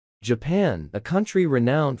Japan, a country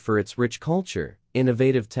renowned for its rich culture,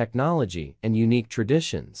 innovative technology, and unique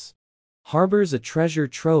traditions, harbors a treasure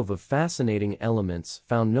trove of fascinating elements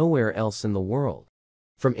found nowhere else in the world.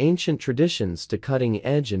 From ancient traditions to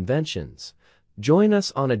cutting-edge inventions, join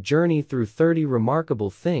us on a journey through 30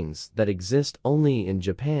 remarkable things that exist only in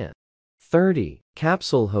Japan. 30.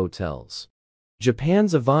 Capsule Hotels.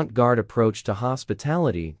 Japan's avant-garde approach to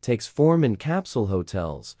hospitality takes form in capsule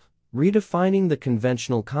hotels, redefining the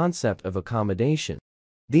conventional concept of accommodation.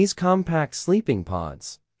 These compact sleeping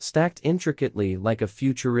pods, stacked intricately like a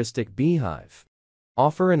futuristic beehive,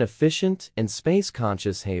 offer an efficient and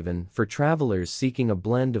space-conscious haven for travelers seeking a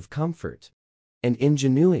blend of comfort and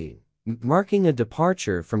ingenuity, marking a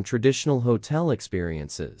departure from traditional hotel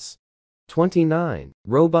experiences. 29.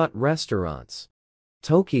 Robot Restaurants.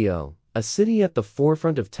 Tokyo, a city at the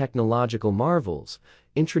forefront of technological marvels,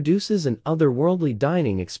 introduces an otherworldly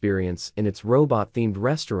dining experience in its robot-themed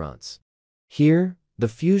restaurants. Here, the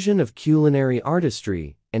fusion of culinary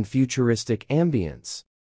artistry and futuristic ambience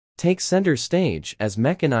takes center stage as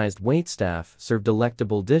mechanized waitstaff serve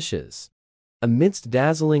delectable dishes amidst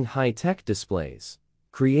dazzling high-tech displays,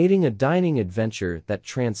 creating a dining adventure that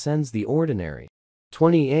transcends the ordinary.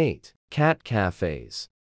 28. Cat Cafes.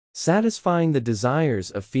 Satisfying the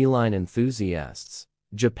desires of feline enthusiasts,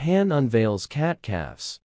 Japan unveils cat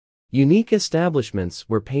cafes, unique establishments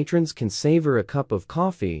where patrons can savor a cup of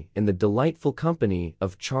coffee in the delightful company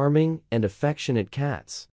of charming and affectionate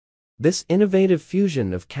cats. This innovative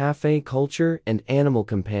fusion of cafe culture and animal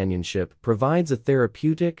companionship provides a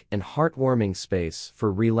therapeutic and heartwarming space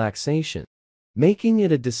for relaxation, making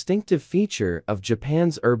it a distinctive feature of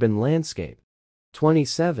Japan's urban landscape.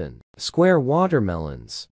 27. Square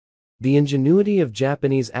watermelons. The ingenuity of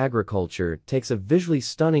Japanese agriculture takes a visually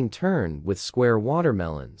stunning turn with square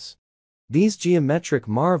watermelons. These geometric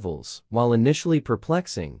marvels, while initially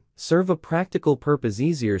perplexing, serve a practical purpose: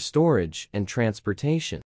 easier storage and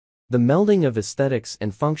transportation. The melding of aesthetics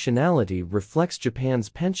and functionality reflects Japan's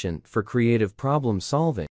penchant for creative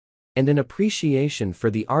problem-solving and an appreciation for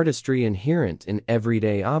the artistry inherent in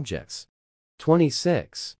everyday objects.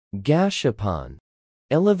 26. Gachapon.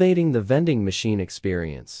 Elevating the vending machine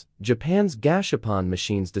experience, Japan's Gachapon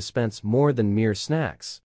machines dispense more than mere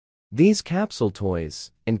snacks. These capsule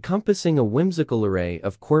toys, encompassing a whimsical array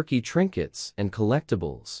of quirky trinkets and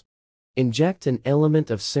collectibles, inject an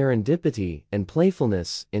element of serendipity and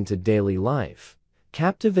playfulness into daily life,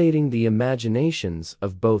 captivating the imaginations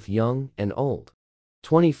of both young and old.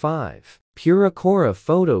 25. Purikura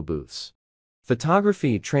photo booths.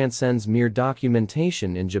 Photography transcends mere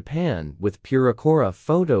documentation in Japan with Purikura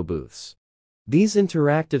photo booths. These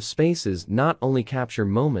interactive spaces not only capture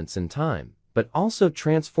moments in time, but also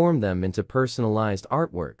transform them into personalized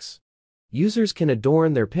artworks. Users can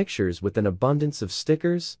adorn their pictures with an abundance of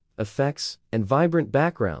stickers, effects, and vibrant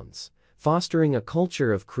backgrounds, fostering a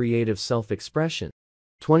culture of creative self-expression.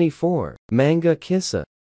 24. Manga Kiss.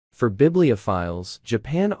 For bibliophiles,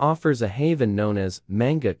 Japan offers a haven known as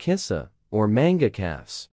Manga Kiss, or manga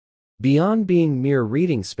cafes. Beyond being mere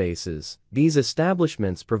reading spaces, these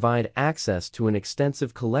establishments provide access to an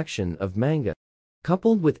extensive collection of manga,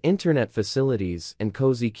 coupled with internet facilities and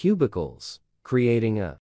cozy cubicles, creating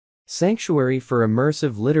a sanctuary for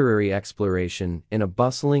immersive literary exploration in a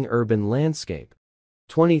bustling urban landscape.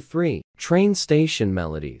 23. Train Station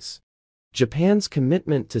Melodies. Japan's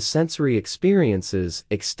commitment to sensory experiences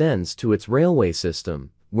extends to its railway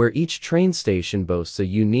system, where each train station boasts a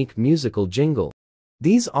unique musical jingle.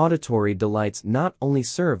 These auditory delights not only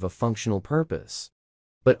serve a functional purpose,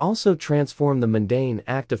 but also transform the mundane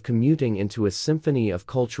act of commuting into a symphony of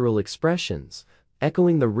cultural expressions,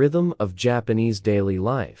 echoing the rhythm of Japanese daily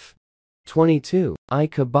life. 22.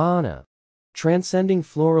 Ikebana. Transcending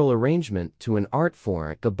floral arrangement to an art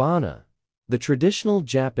form, Ikebana, the traditional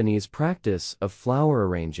Japanese practice of flower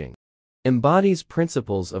arranging, embodies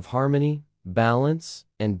principles of harmony, balance,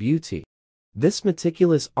 and beauty. This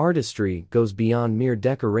meticulous artistry goes beyond mere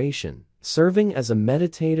decoration, serving as a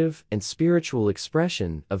meditative and spiritual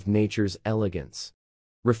expression of nature's elegance,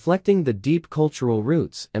 reflecting the deep cultural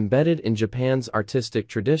roots embedded in Japan's artistic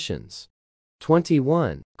traditions.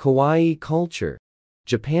 21. Kawaii Culture.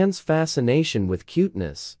 Japan's fascination with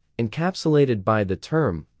cuteness, encapsulated by the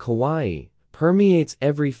term kawaii, permeates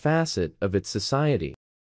every facet of its society,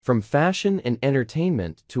 from fashion and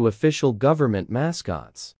entertainment to official government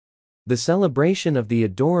mascots. The celebration of the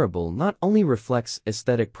adorable not only reflects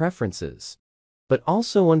aesthetic preferences, but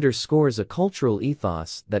also underscores a cultural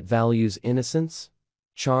ethos that values innocence,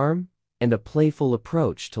 charm, and a playful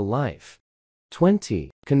approach to life. 20.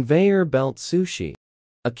 Conveyor belt sushi.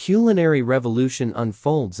 A culinary revolution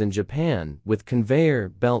unfolds in Japan with Conveyor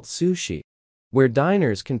belt sushi, where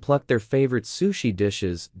diners can pluck their favorite sushi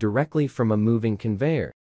dishes directly from a moving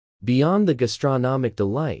conveyor. Beyond the gastronomic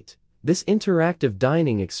delight, this interactive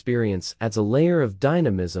dining experience adds a layer of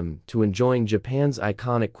dynamism to enjoying Japan's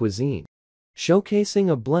iconic cuisine, showcasing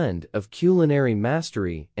a blend of culinary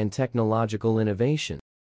mastery and technological innovation.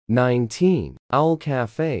 19. Owl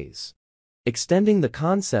cafes. Extending the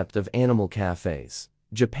concept of animal cafes,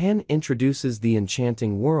 Japan introduces the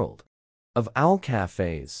enchanting world of owl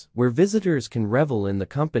cafes, where visitors can revel in the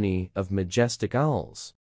company of majestic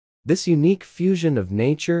owls. This unique fusion of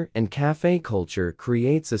nature and cafe culture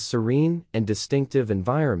creates a serene and distinctive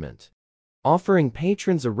environment, offering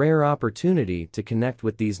patrons a rare opportunity to connect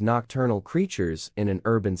with these nocturnal creatures in an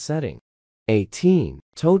urban setting. 18.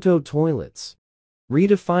 Toto Toilets.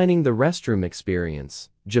 Redefining the restroom experience,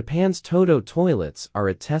 Japan's Toto Toilets are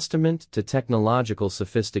a testament to technological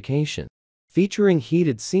sophistication. Featuring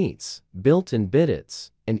heated seats, built-in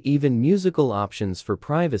bidets, and even musical options for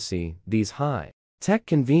privacy, these high-tech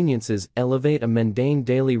conveniences elevate a mundane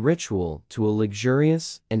daily ritual to a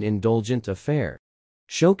luxurious and indulgent affair,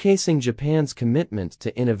 showcasing Japan's commitment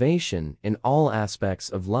to innovation in all aspects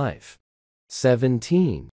of life.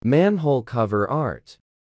 17. Manhole Cover Art.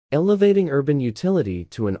 Elevating urban utility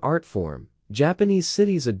to an art form, Japanese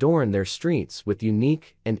cities adorn their streets with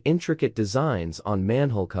unique and intricate designs on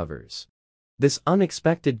manhole covers. This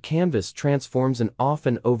unexpected canvas transforms an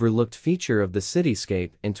often overlooked feature of the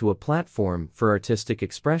cityscape into a platform for artistic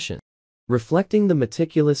expression, reflecting the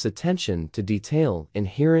meticulous attention to detail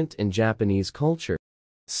inherent in Japanese culture.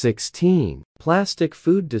 16. Plastic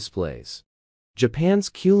food displays. Japan's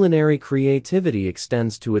culinary creativity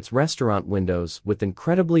extends to its restaurant windows with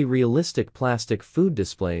incredibly realistic plastic food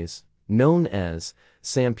displays, known as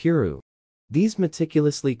sampuru. These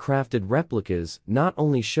meticulously crafted replicas not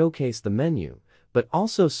only showcase the menu, but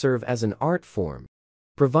also serve as an art form,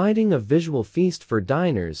 providing a visual feast for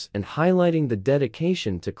diners and highlighting the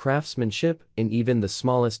dedication to craftsmanship in even the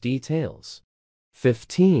smallest details.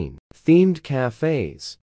 15. Themed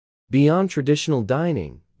cafes. Beyond traditional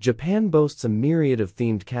dining, Japan boasts a myriad of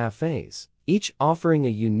themed cafes, each offering a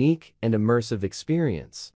unique and immersive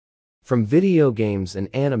experience. From video games and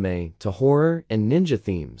anime to horror and ninja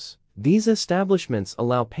themes, these establishments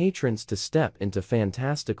allow patrons to step into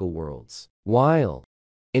fantastical worlds while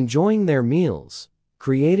enjoying their meals,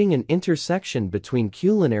 creating an intersection between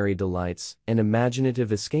culinary delights and imaginative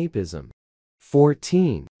escapism.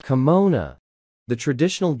 14. Kimono. The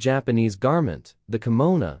traditional Japanese garment, the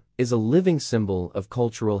kimono, is a living symbol of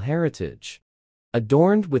cultural heritage.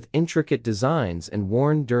 Adorned with intricate designs and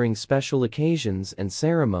worn during special occasions and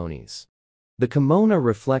ceremonies, the kimono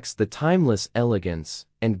reflects the timeless elegance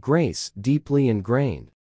and grace deeply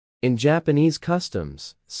ingrained in Japanese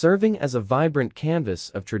customs, serving as a vibrant canvas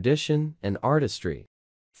of tradition and artistry.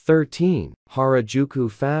 13.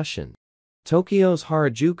 Haraiuku Fashion. Tokyo's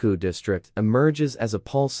Harajuku district emerges as a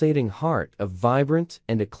pulsating heart of vibrant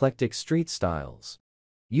and eclectic street styles.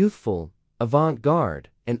 Youthful, avant-garde,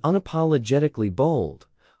 and unapologetically bold,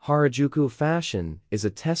 Harajuku fashion is a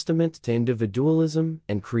testament to individualism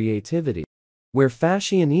and creativity, where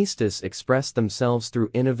fashionistas express themselves through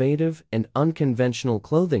innovative and unconventional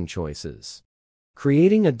clothing choices,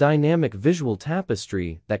 creating a dynamic visual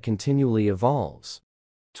tapestry that continually evolves.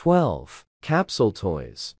 12. Capsule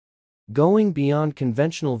Toys. Going beyond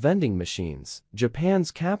conventional vending machines,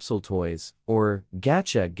 Japan's capsule toys, or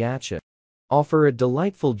gacha, offer a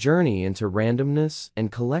delightful journey into randomness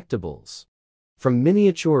and collectibles. From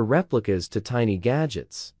miniature replicas to tiny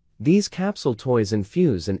gadgets, these capsule toys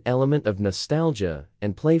infuse an element of nostalgia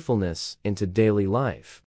and playfulness into daily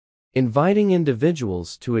life, inviting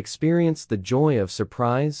individuals to experience the joy of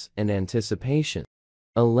surprise and anticipation.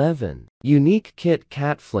 11. Unique Kit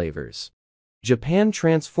Kat flavors. Japan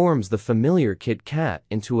transforms the familiar Kit Kat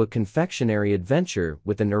into a confectionery adventure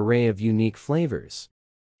with an array of unique flavors.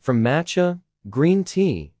 From matcha, green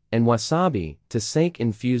tea, and wasabi to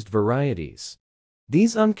sake-infused varieties,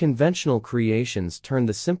 these unconventional creations turn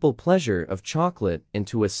the simple pleasure of chocolate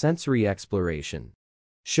into a sensory exploration,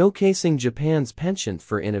 showcasing Japan's penchant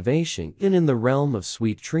for innovation in the realm of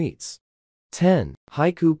sweet treats. 10.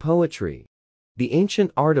 Haiku Poetry. The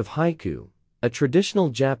ancient art of haiku, a traditional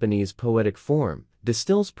Japanese poetic form,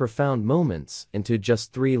 distills profound moments into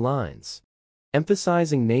just 3 lines.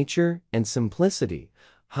 Emphasizing nature and simplicity,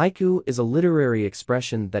 haiku is a literary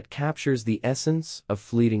expression that captures the essence of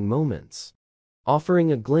fleeting moments,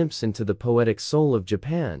 offering a glimpse into the poetic soul of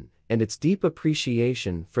Japan and its deep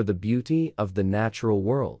appreciation for the beauty of the natural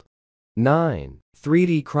world. 9.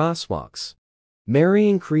 3D Crosswalks.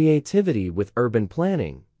 Marrying creativity with urban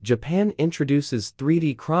planning, Japan introduces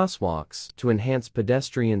 3D crosswalks to enhance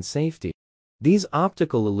pedestrian safety. These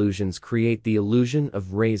optical illusions create the illusion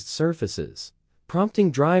of raised surfaces, prompting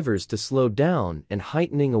drivers to slow down and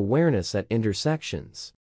heightening awareness at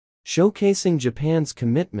intersections. Showcasing Japan's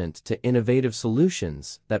commitment to innovative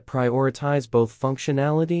solutions that prioritize both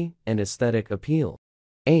functionality and aesthetic appeal.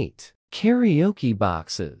 8. Karaoke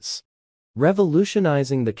Boxes.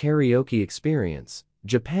 Revolutionizing the karaoke experience,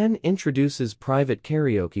 Japan introduces private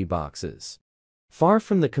karaoke boxes. Far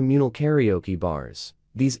from the communal karaoke bars,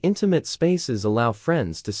 these intimate spaces allow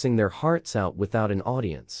friends to sing their hearts out without an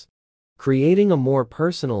audience, creating a more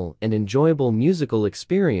personal and enjoyable musical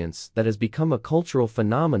experience that has become a cultural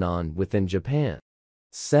phenomenon within Japan.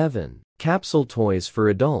 7. Capsule Toys for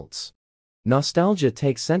Adults. Nostalgia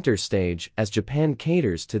takes center stage as Japan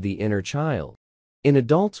caters to the inner child. In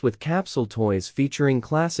adults with capsule toys featuring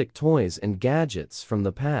classic toys and gadgets from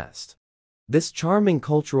the past. This charming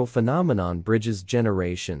cultural phenomenon bridges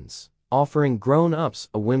generations, offering grown-ups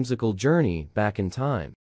a whimsical journey back in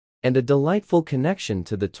time and a delightful connection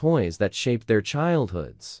to the toys that shaped their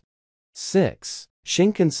childhoods. 6.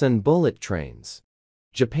 Shinkansen bullet trains.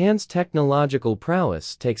 Japan's technological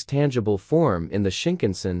prowess takes tangible form in the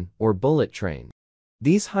Shinkansen, or bullet train.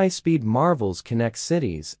 These high-speed marvels connect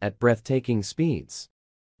cities at breathtaking speeds,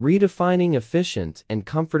 redefining efficient and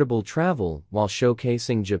comfortable travel while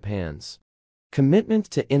showcasing Japan's commitment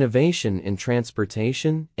to innovation in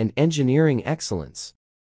transportation and engineering excellence.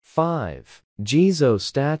 5. Jizo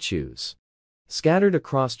Statues. Scattered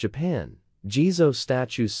across Japan, Jizo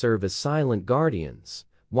statues serve as silent guardians,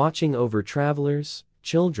 watching over travelers,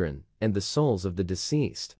 children, and the souls of the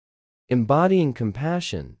deceased. Embodying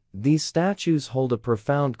compassion, these statues hold a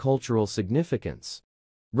profound cultural significance,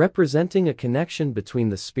 representing a connection between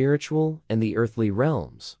the spiritual and the earthly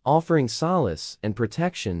realms, offering solace and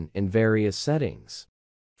protection in various settings.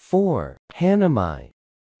 4. Hanami.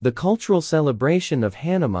 The cultural celebration of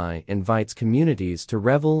Hanami invites communities to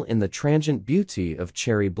revel in the transient beauty of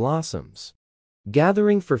cherry blossoms.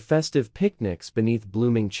 Gathering for festive picnics beneath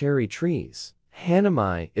blooming cherry trees,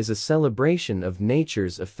 Hanami is a celebration of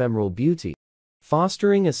nature's ephemeral beauty,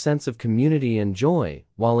 fostering a sense of community and joy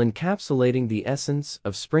while encapsulating the essence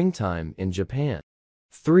of springtime in Japan.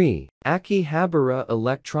 3. Akihabara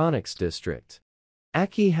Electronics District.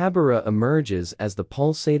 Akihabara emerges as the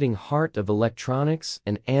pulsating heart of electronics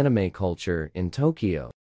and anime culture in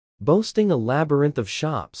Tokyo, boasting a labyrinth of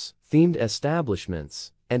shops, themed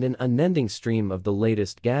establishments, and an unending stream of the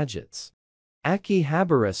latest gadgets.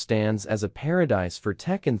 Akihabara stands as a paradise for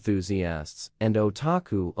tech enthusiasts and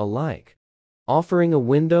otaku alike, offering a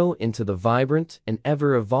window into the vibrant and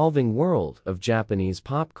ever-evolving world of Japanese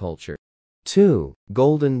pop culture. 2.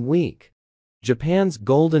 Golden Week. Japan's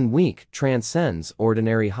Golden Week transcends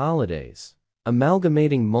ordinary holidays,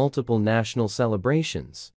 amalgamating multiple national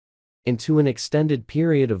celebrations into an extended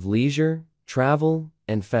period of leisure, travel,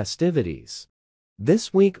 and festivities.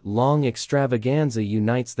 This week-long extravaganza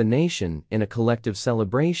unites the nation in a collective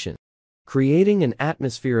celebration, creating an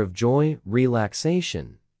atmosphere of joy,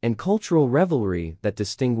 relaxation, and cultural revelry that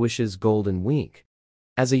distinguishes Golden Week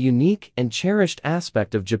as a unique and cherished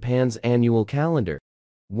aspect of Japan's annual calendar.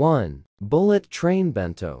 1. Bullet Train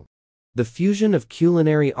Bento. The fusion of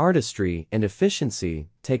culinary artistry and efficiency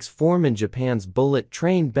takes form in Japan's bullet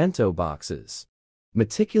train bento boxes.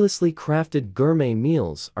 Meticulously crafted gourmet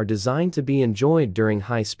meals are designed to be enjoyed during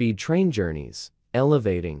high-speed train journeys,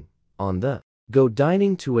 elevating on-the-go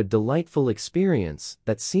dining to a delightful experience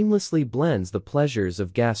that seamlessly blends the pleasures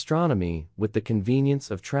of gastronomy with the convenience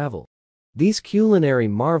of travel. These culinary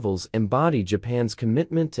marvels embody Japan's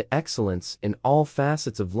commitment to excellence in all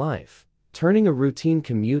facets of life, turning a routine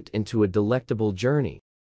commute into a delectable journey.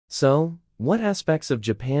 So, what aspects of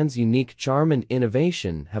Japan's unique charm and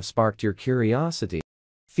innovation have sparked your curiosity?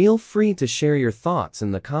 Feel free to share your thoughts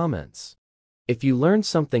in the comments. If you learned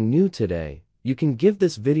something new today, you can give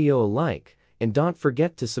this video a like, and don't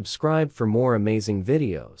forget to subscribe for more amazing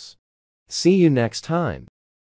videos. See you next time.